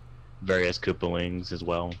different various Koopalings as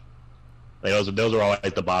well. Like those are all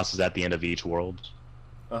like the bosses at the end of each world.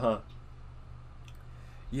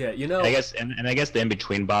 Yeah, And I guess the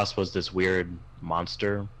in-between boss was this weird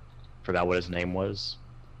monster. Forgot what his name was.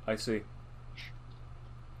 I see.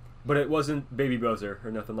 But it wasn't Baby Bowser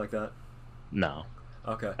or nothing like that? No.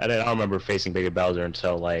 Okay. I don't remember facing Baby Bowser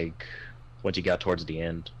until like once you got towards the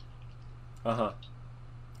end. But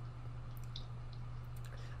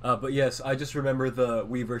yes, I just remember the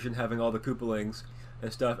Wii version having all the Koopalings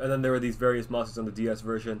and stuff, and then there were these various monsters on the DS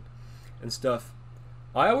version and stuff.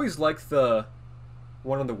 I always liked the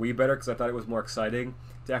one on the Wii better because I thought it was more exciting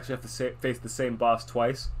to actually have to face the same boss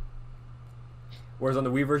twice. Whereas on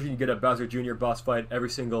the Wii version, you get a Bowser Jr. boss fight every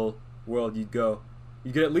single world you'd go.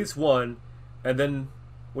 You get at least one, and then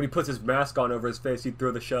when he puts his mask on over his face, he'd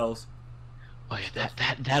throw the shells. Oh yeah,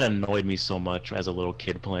 that annoyed me so much as a little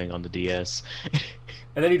kid playing on the DS.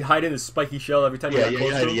 And then he'd hide in his spiky shell every time you got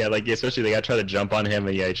close to him. Yeah, like especially like I try to jump on him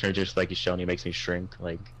and yeah, he turns into like a shell and he makes me shrink.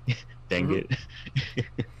 Like, dang it.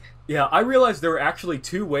 Yeah, I realized there were actually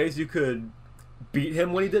two ways you could beat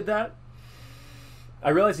him when he did that. I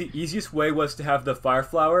realized the easiest way was to have the fire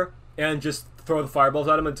flower and just throw the fireballs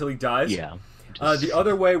at him until he dies. Yeah. The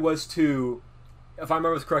other way was to, if I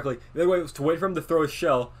remember this correctly, the other way was to wait for him to throw his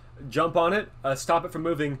shell, jump on it, stop it from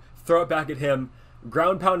moving, throw it back at him,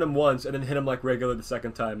 ground pound him once, and then hit him like regular the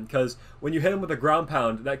second time. Because when you hit him with a ground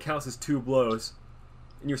pound, that counts as 2 blows,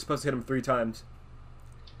 and you're supposed to hit him 3 times.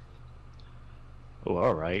 Oh,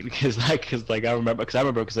 all right. Because I remember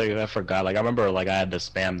I forgot. Like I remember like I had to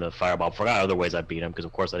spam the fireball. I forgot other ways I beat him because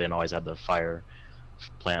of course I didn't always have the fire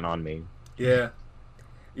plant on me. Yeah.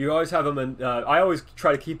 You always have them, and I always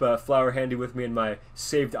try to keep a flower handy with me in my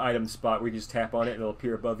saved item spot where you just tap on it and it'll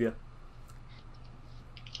appear above you.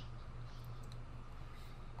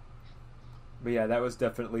 But yeah, that was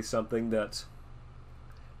definitely something that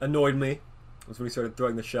annoyed me, was when he started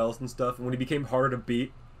throwing the shells and stuff, and when he became harder to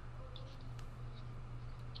beat.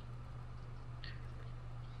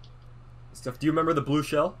 Stuff. Do you remember the blue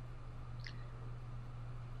shell?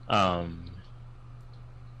 Was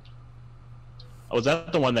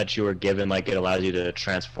that the one that you were given? Like it allows you to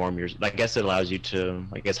transform your. I guess it allows you to,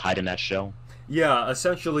 I guess, hide in that shell. Yeah,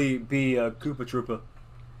 essentially be a Koopa Troopa.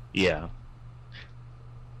 Yeah.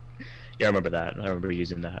 Yeah, I remember that. I remember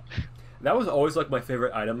using that. That was always like my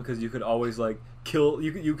favorite item because you could always like kill.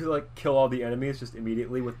 You could like kill all the enemies just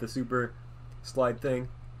immediately with the super slide thing.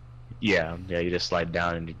 Yeah, you just slide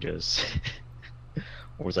down and you just.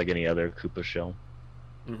 Or was like any other Koopa shell.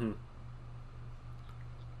 Mm-hmm.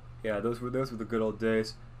 Yeah, those were the good old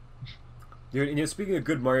days. Dude, and speaking of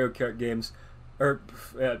good Mario Kart games,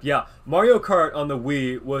 yeah, Mario Kart on the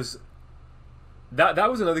Wii was that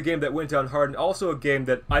was another game that went down hard, and also a game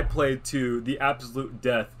that I played to the absolute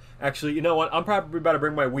death. Actually, you know what? I'm probably about to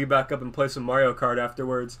bring my Wii back up and play some Mario Kart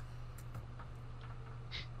afterwards.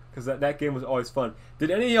 Because that game was always fun.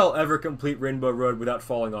 Did any of y'all ever complete Rainbow Road without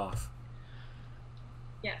falling off?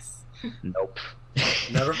 Yes. Nope.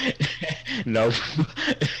 Never? Nope.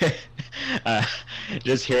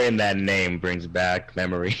 Just hearing that name brings back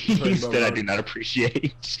memories that I do not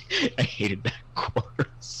appreciate. I hated that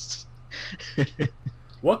course.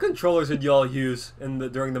 What controllers did y'all use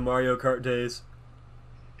during the Mario Kart days?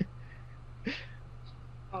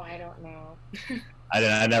 Oh, I don't know.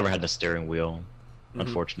 I never had the steering wheel, Mm-hmm.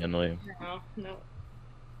 unfortunately. No.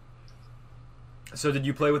 So did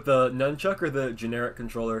you play with the nunchuck or the generic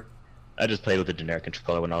controller? I just played with the generic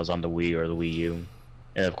controller when I was on the Wii or the Wii U.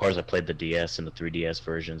 And of course I played the DS and the 3DS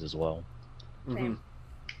versions as well. Mm-hmm.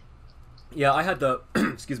 Yeah, I had the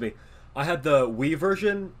excuse me. I had the Wii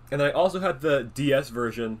version and I also had the DS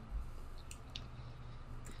version.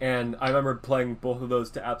 And I remember playing both of those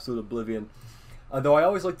to absolute oblivion. Though I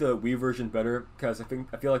always liked the Wii version better because I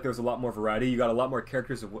feel like there was a lot more variety. You got a lot more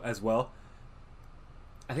characters as well.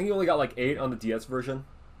 I think you only got like 8 on the DS version.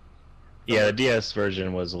 Yeah, the DS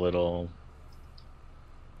version was a little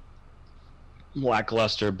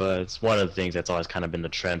lackluster, but it's one of the things that's always kind of been the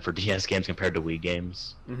trend for DS games compared to Wii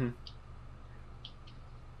games. Mm-hmm.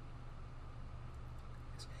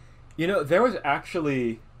 You know, there was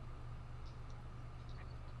actually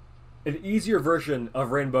an easier version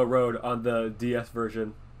of Rainbow Road on the DS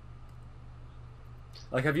version.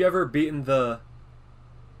 Like, have you ever beaten the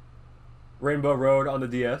Rainbow Road on the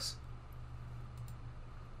DS?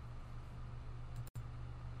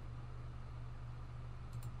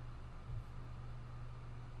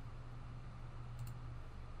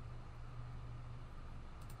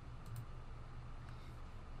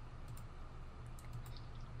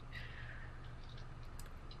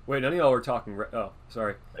 Wait, none of y'all were talking. Oh,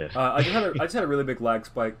 sorry. Yeah. I just had a really big lag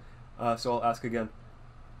spike, so I'll ask again.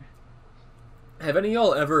 Have any of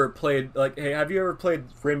y'all ever played Hey, have you ever played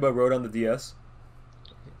Rainbow Road on the DS?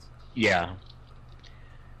 Yeah.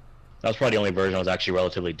 That was probably the only version that was actually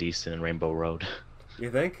relatively decent in Rainbow Road.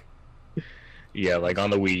 You think? Yeah, like on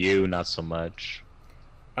the Wii U, not so much.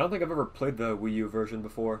 I don't think I've ever played the Wii U version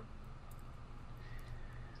before.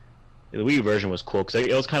 The Wii U version was cool because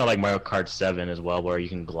it was kind of like Mario Kart 7 as well, where you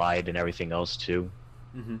can glide and everything else too.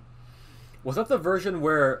 Mm-hmm. Was that the version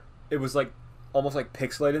where it was like almost like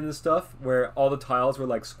pixelated and stuff, where all the tiles were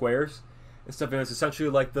like squares and stuff, and it's essentially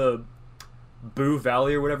like the Boo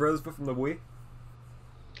Valley or whatever it was from the Wii?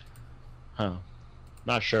 Huh.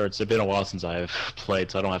 Not sure. It's been a while since I've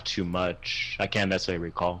played, so I don't have too much. I can't necessarily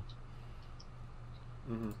recall.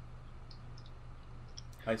 Mm-hmm.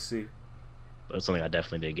 I see. But it's something I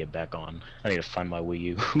definitely did get back on. I need to find my Wii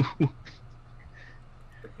U.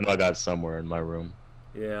 I know I got it somewhere in my room.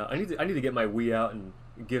 Yeah, I need to get my Wii out and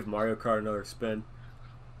give Mario Kart another spin.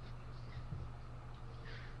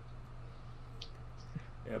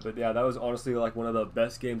 Yeah, but yeah, that was honestly like one of the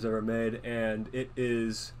best games ever made, and it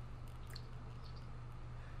is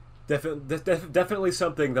definitely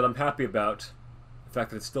something that I'm happy about. The fact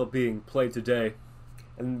that it's still being played today,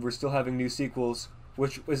 and we're still having new sequels.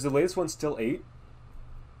 Which is the latest one still 8?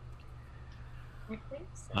 I think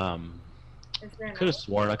so. Is there I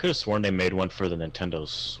could have sworn they made one for the Nintendo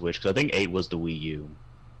Switch because I think 8 was the Wii U.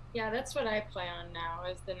 Yeah, that's what I play on now,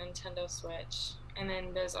 is the Nintendo Switch. And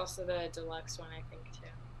then there's also the deluxe one, I think, too.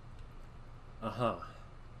 Uh-huh.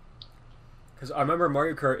 Because I remember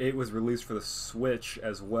Mario Kart 8 was released for the Switch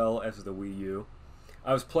as well as the Wii U.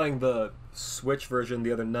 I was playing the Switch version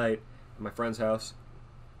the other night at my friend's house.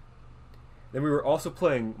 Then we were also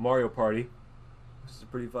playing Mario Party, which is a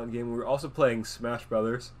pretty fun game. We were also playing Smash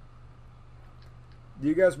Brothers. Do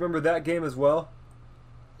you guys remember that game as well?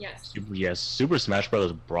 Yes. Yes, Super Smash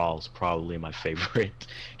Bros. Brawl is probably my favorite,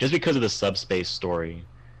 just because of the subspace story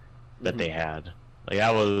that they had. Like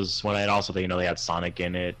that was when, and also they had Sonic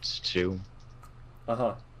in it too.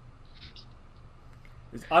 Uh-huh.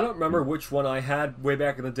 I don't remember which one I had way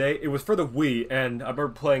back in the day. It was for the Wii, and I remember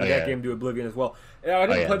playing that game to oblivion as well. And I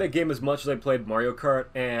didn't play that game as much as I played Mario Kart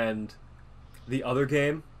and the other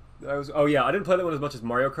game. I didn't play that one as much as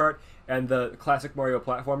Mario Kart and the classic Mario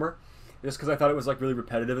platformer, just because I thought it was like really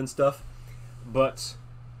repetitive and stuff. But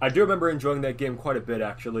I do remember enjoying that game quite a bit,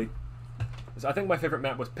 actually. So I think my favorite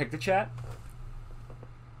map was Pick the Chat.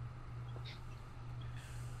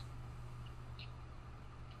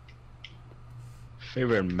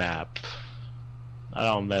 Favorite map? I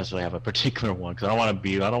don't necessarily have a particular one because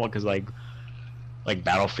because like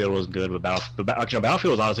Battlefield was good, but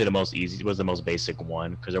Battlefield was honestly the most basic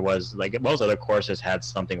one because there was like most other courses had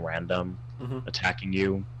something random attacking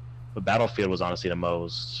you, but Battlefield was honestly the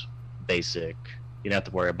most basic. You didn't have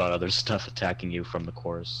to worry about other stuff attacking you from the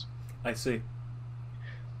course. I see.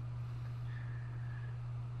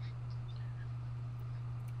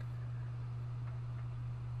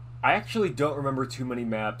 I actually don't remember too many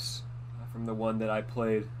maps from the one that I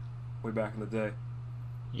played way back in the day.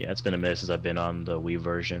 Yeah, it's been a minute since I've been on the Wii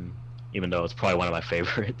version, even though it's probably one of my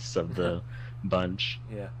favorites of the bunch.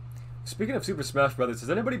 Yeah. Speaking of Super Smash Brothers,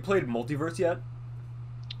 has anybody played Multiverse yet?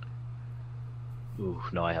 Ooh,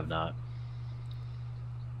 no, I have not.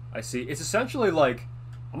 I see. It's essentially like,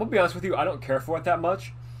 I'm gonna be honest with you, I don't care for it that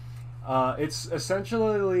much. It's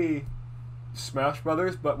essentially Smash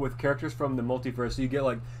Brothers, but with characters from the multiverse. So you get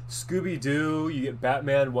like Scooby-Doo, you get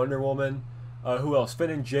Batman, Wonder Woman, who else? Finn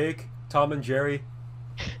and Jake, Tom and Jerry.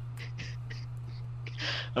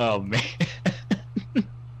 Oh man,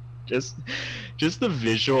 just the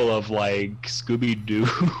visual of like Scooby-Doo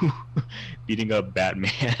beating up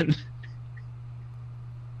Batman.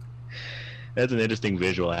 That's an interesting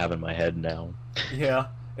visual I have in my head now. Yeah,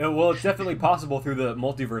 well, it's definitely possible through the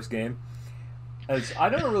multiverse game. As I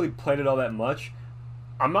never really played it all that much.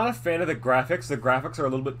 I'm not a fan of the graphics. The graphics are a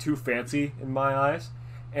little bit too fancy in my eyes.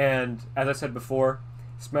 And as I said before,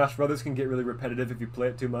 Smash Brothers can get really repetitive if you play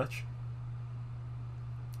it too much.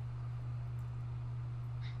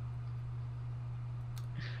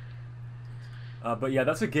 But yeah,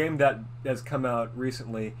 that's a game that has come out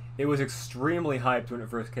recently. It was extremely hyped when it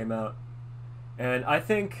first came out. And I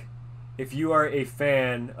think if you are a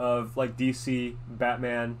fan of like DC,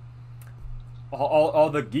 Batman, all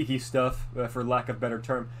the geeky stuff, for lack of a better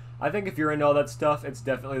term, I think if you're into all that stuff, it's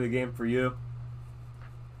definitely the game for you.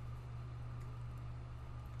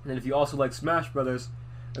 And if you also like Smash Brothers,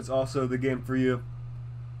 it's also the game for you.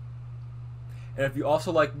 And if you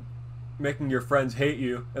also like making your friends hate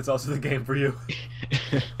you, it's also the game for you.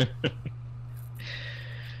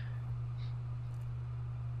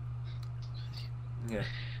 Yeah.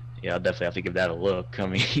 Yeah, I'll definitely have to give that a look. I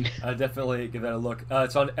mean, I'll definitely give that a look.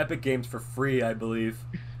 It's on Epic Games for free, I believe.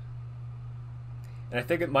 And I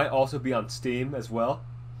think it might also be on Steam as well.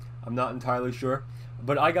 I'm not entirely sure.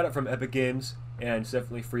 But I got it from Epic Games, and it's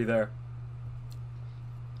definitely free there.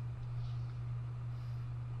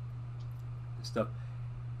 Stuff.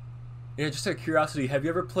 Yeah, just out of curiosity, have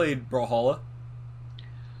you ever played Brawlhalla?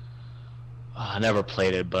 I never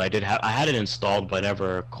played it, but I had it installed, but I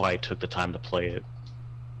never quite took the time to play it.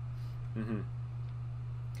 Mm-hmm.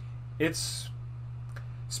 It's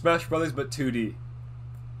Smash Brothers, but 2D.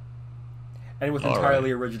 And with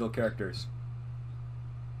entirely original characters.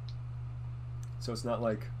 So it's not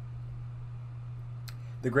like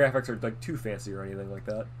the graphics are like too fancy or anything like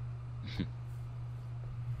that.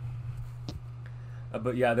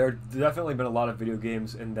 But yeah, there have definitely been a lot of video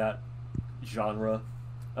games in that genre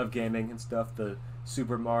of gaming and stuff. The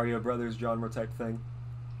Super Mario Brothers genre type thing.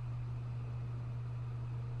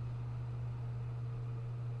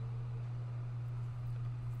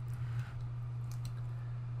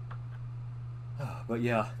 But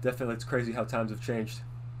yeah, definitely it's crazy how times have changed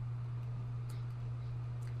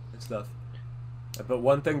and stuff. But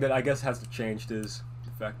one thing that I guess hasn't changed is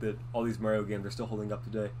the fact that all these Mario games are still holding up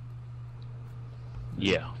today.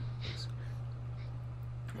 Yeah.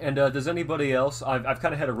 And does anybody else, I've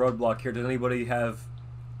kind of had a roadblock here, does anybody have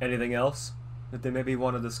anything else that they maybe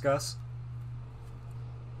want to discuss?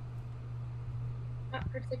 Not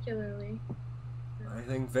particularly.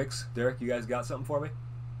 Anything? Vix, Derek, you guys got something for me?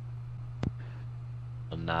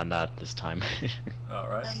 Nah, not this time.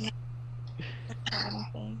 Alright.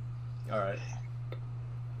 Alright.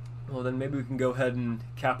 Well then maybe we can go ahead and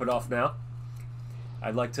cap it off now.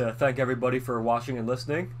 I'd like to thank everybody for watching and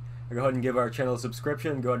listening. Go ahead and give our channel a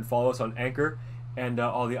subscription. Go ahead and follow us on Anchor and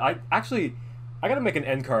all the. I gotta make an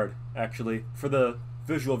end card actually for the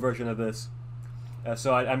visual version of this.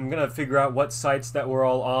 So I'm gonna figure out what sites that we're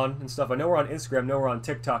all on and stuff. I know we're on Instagram. I know we're on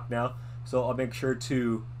TikTok now. So I'll make sure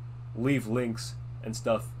to leave links and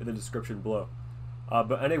stuff in the description below.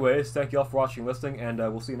 But anyways, thank you all for watching and listening, and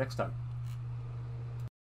we'll see you next time.